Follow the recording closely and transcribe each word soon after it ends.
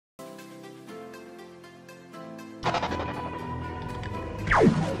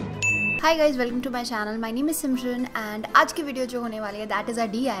Hi guys, welcome to my channel. My name is Simran and आज की video जो होने वाली है दैट इज़ अ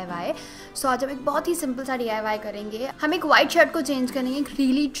DIY। सो आज हम एक बहुत ही सिंपल सा DIY करेंगे। हम एक वाइट शर्ट को चेंज करेंगे एक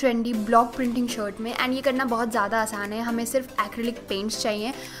really trendy block printing shirt में, एंड ये करना बहुत ज़्यादा आसान है। हमें सिर्फ एक्रिलिक पेंट्स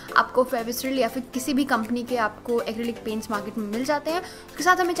चाहिए। आपको फेविस्टिल या फिर किसी भी कंपनी के आपको एक्रिलिक पेंट्स मार्केट में मिल जाते हैं। उसके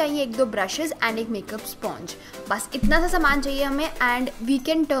साथ हमें चाहिए 1-2 ब्रशेज एंड एक मेकअप स्पॉन्ज। बस इतना सा सामान चाहिए हमें, and we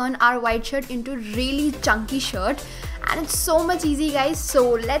can turn our white shirt into really Chunky shirt and it's so much easy guys, so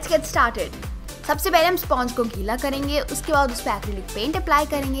let's get started। सबसे पहले हम स्पॉन्ज को गीला करेंगे, उसके बाद उस पर एक्रिलिक पेंट अप्लाई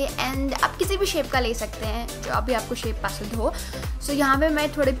करेंगे, एंड आप किसी भी शेप का ले सकते हैं जो अभी आपको शेप पसंद हो। सो यहाँ पे मैं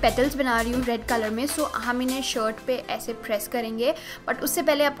थोड़े पेटल्स बना रही हूँ रेड कलर में। सो हम इन्हें शर्ट पे ऐसे प्रेस करेंगे, बट उससे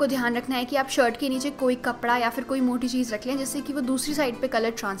पहले आपको ध्यान रखना है कि आप शर्ट के नीचे कोई कपड़ा या फिर कोई मोटी चीज़ रख लें जिससे कि वो दूसरी साइड पे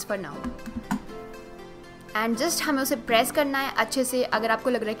कलर ट्रांसफ़र ना हो। एंड जस्ट हमें उसे प्रेस करना है अच्छे से। अगर आपको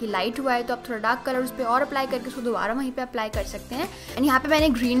लग रहा है कि लाइट हुआ है तो आप थोड़ा डार्क कलर उस पर और अप्लाई करके उसको दोबारा वहीं पे अप्लाई कर सकते हैं। एंड यहाँ पे मैंने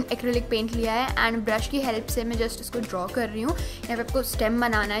ग्रीन एक्रिलिक पेंट लिया है एंड ब्रश की हेल्प से मैं जस्ट इसको ड्रॉ कर रही हूँ। यहाँ पे आपको स्टेम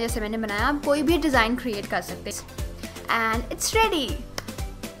बनाना है जैसे मैंने बनाया। आप कोई भी डिज़ाइन क्रिएट कर सकते हैं and it's ready.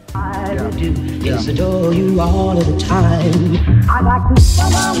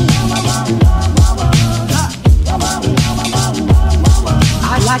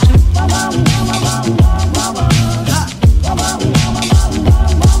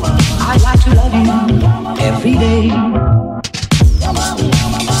 Every day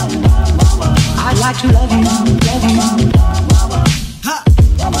I'd like to love you, love you.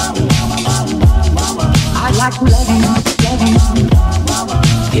 I'd like to love you, love you.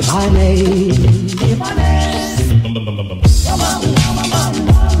 If I may, if I may.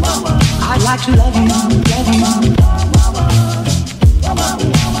 I'd like to love you, love you.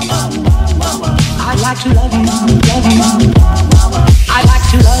 I'd like to love you, love you. I'd like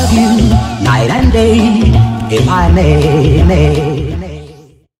to love you night and day, if I may, may.